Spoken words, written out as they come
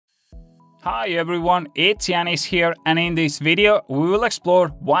Hi everyone, it's Janis here, and in this video we will explore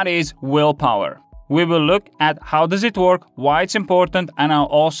what is willpower. We will look at how does it work, why it's important, and I'll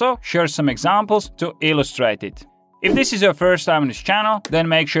also share some examples to illustrate it. If this is your first time on this channel, then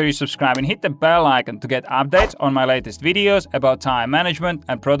make sure you subscribe and hit the bell icon to get updates on my latest videos about time management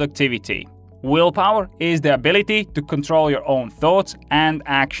and productivity. Willpower is the ability to control your own thoughts and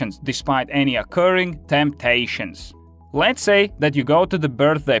actions despite any occurring temptations. Let's say that you go to the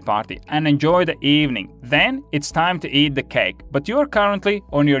birthday party and enjoy the evening. Then it's time to eat the cake, but you're currently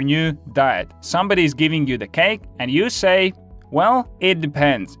on your new diet. Somebody is giving you the cake and you say, well, it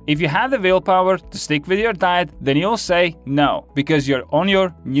depends. If you have the willpower to stick with your diet, then you'll say no, because you're on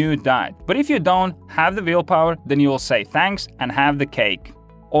your new diet. But if you don't have the willpower, then you'll say thanks and have the cake.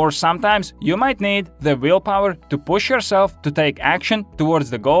 Or sometimes you might need the willpower to push yourself to take action towards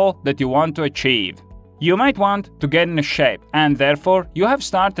the goal that you want to achieve. You might want to get in shape, and therefore you have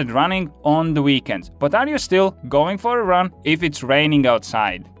started running on the weekends. But are you still going for a run if it's raining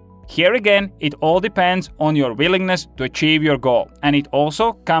outside? Here again, it all depends on your willingness to achieve your goal. And it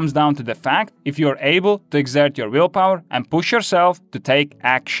also comes down to the fact if you're able to exert your willpower and push yourself to take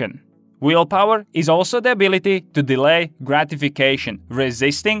action. Willpower is also the ability to delay gratification,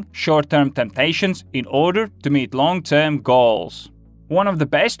 resisting short-term temptations in order to meet long-term goals. One of the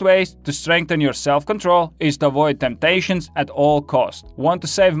best ways to strengthen your self-control is to avoid temptations at all costs. Want to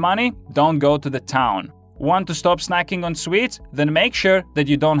save money? Don't go to the town. Want to stop snacking on sweets? Then make sure that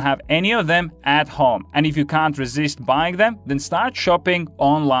you don't have any of them at home. And if you can't resist buying them, then start shopping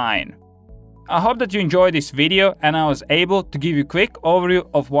online. I hope that you enjoyed this video and I was able to give you a quick overview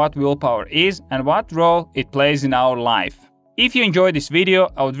of what willpower is and what role it plays in our life. If you enjoyed this video,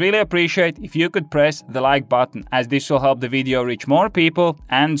 I would really appreciate if you could press the like button, as this will help the video reach more people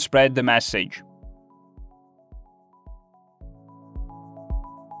and spread the message.